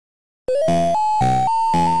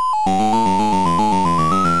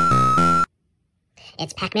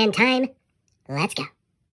It's Pac-Man time. Let's go.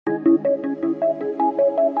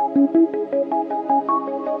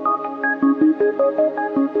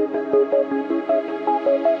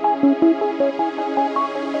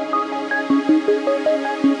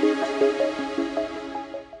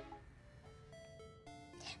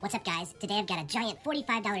 What's up, guys? Today I've got a giant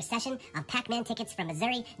 $45 session of Pac-Man tickets from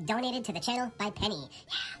Missouri donated to the channel by Penny.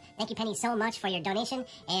 Yeah, thank you, Penny, so much for your donation.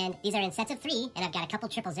 And these are in sets of 3, and I've got a couple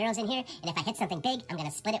 000s in here. And if I hit something big, I'm going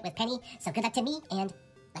to split it with Penny. So good luck to me, and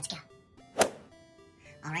let's go.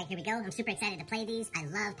 All right, here we go. I'm super excited to play these. I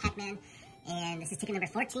love Pac-Man. And this is ticket number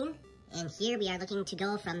 14. And here we are looking to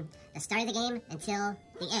go from the start of the game until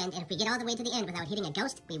the end. And if we get all the way to the end without hitting a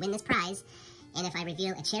ghost, we win this prize. And if I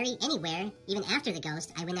reveal a cherry anywhere, even after the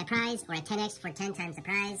ghost, I win that prize, or a 10x for 10 times the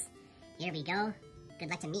prize. Here we go. Good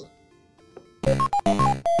luck to me.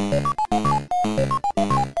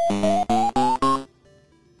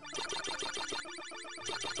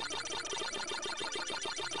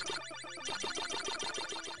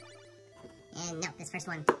 And no, this first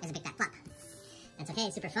one is a big fat flop. That's okay,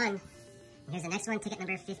 super fun. And here's the next one, ticket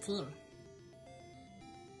number 15.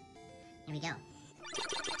 Here we go.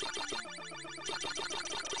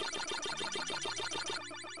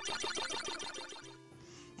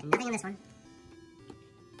 And nothing in this one.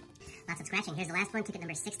 Lots of scratching. Here's the last one, ticket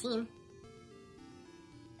number 16.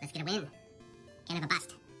 Let's get a win. Can't have a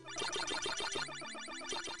bust.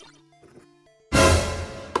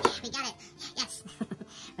 Yeah, we got it. Yes.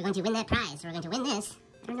 We're going to win that prize. We're going to win this.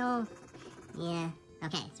 I don't know. Yeah.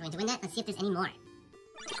 Okay, so we're going to win that. Let's see if there's any more.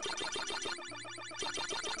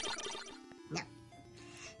 No.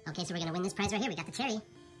 Okay, so we're going to win this prize right here. We got the cherry.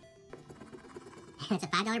 It's a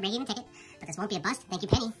 $5 break-even ticket, but this won't be a bust. Thank you,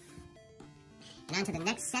 Penny. And on to the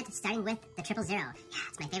next set, starting with the 000. Yeah,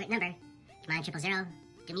 it's my favorite number. Come on, 000.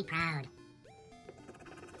 Do me proud.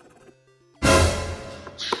 Yeah,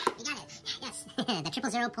 we got it. Yes, the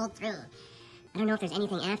 000 pulled through. I don't know if there's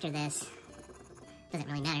anything after this. Doesn't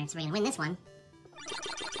really matter, so we're going to win this one.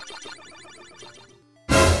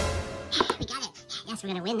 Yeah, we got it. Yes, we're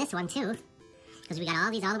going to win this one, too. Because we got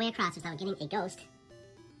all these all the way across without getting a ghost.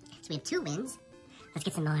 So we have 2 wins. Let's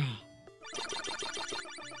get some more.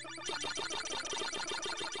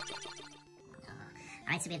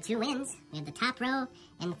 Alright, so we have 2 wins. We have the top row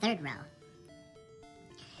and the 3rd row.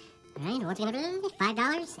 Alright, what's it gonna do?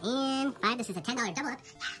 $5 and 5. This is a $10 double up.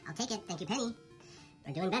 Yeah, I'll take it. Thank you, Penny.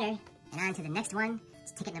 We're doing better. And on to the next one.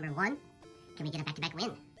 It's ticket number 1. Can we get a back-to-back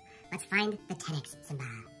win? Let's find the 10x symbol.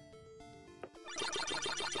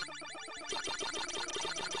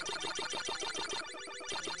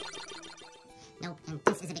 Nope, and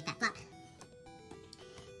this is a big fat flop.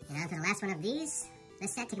 And on to the last one of these.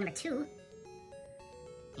 This set, ticket number 2.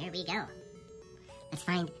 Here we go. Let's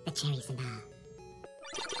find the cherry symbol.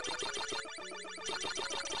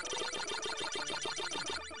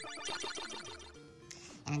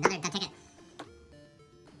 And another dot ticket.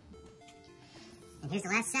 And here's the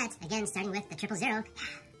last set, again starting with the 000.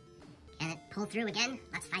 Can it pull through again?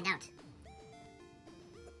 Let's find out.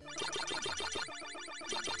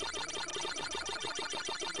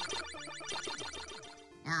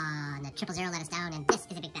 And the 000 let us down, and this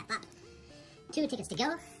is a big fat flop. 2 tickets to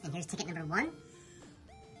go, and here's ticket number 1.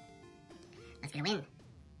 Let's get a win.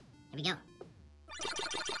 Here we go.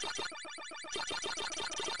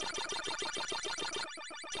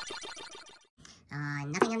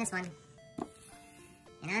 Nothing on this one.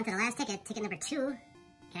 And on to the last ticket, ticket number 2.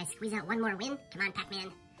 Can I squeeze out one more win? Come on,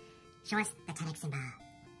 Pac-Man. Show us the 10x symbol.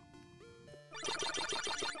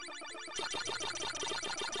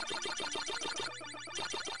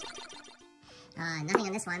 Nothing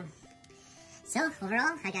on this one. So,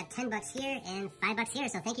 overall, I got $10 here and $5 here.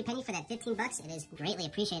 So thank you, Penny, for that $15. It is greatly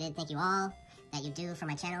appreciated. Thank you all that you do for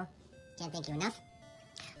my channel. Can't thank you enough.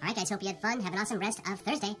 Alright, guys, hope you had fun. Have an awesome rest of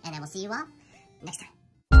Thursday, and I will see you all next time.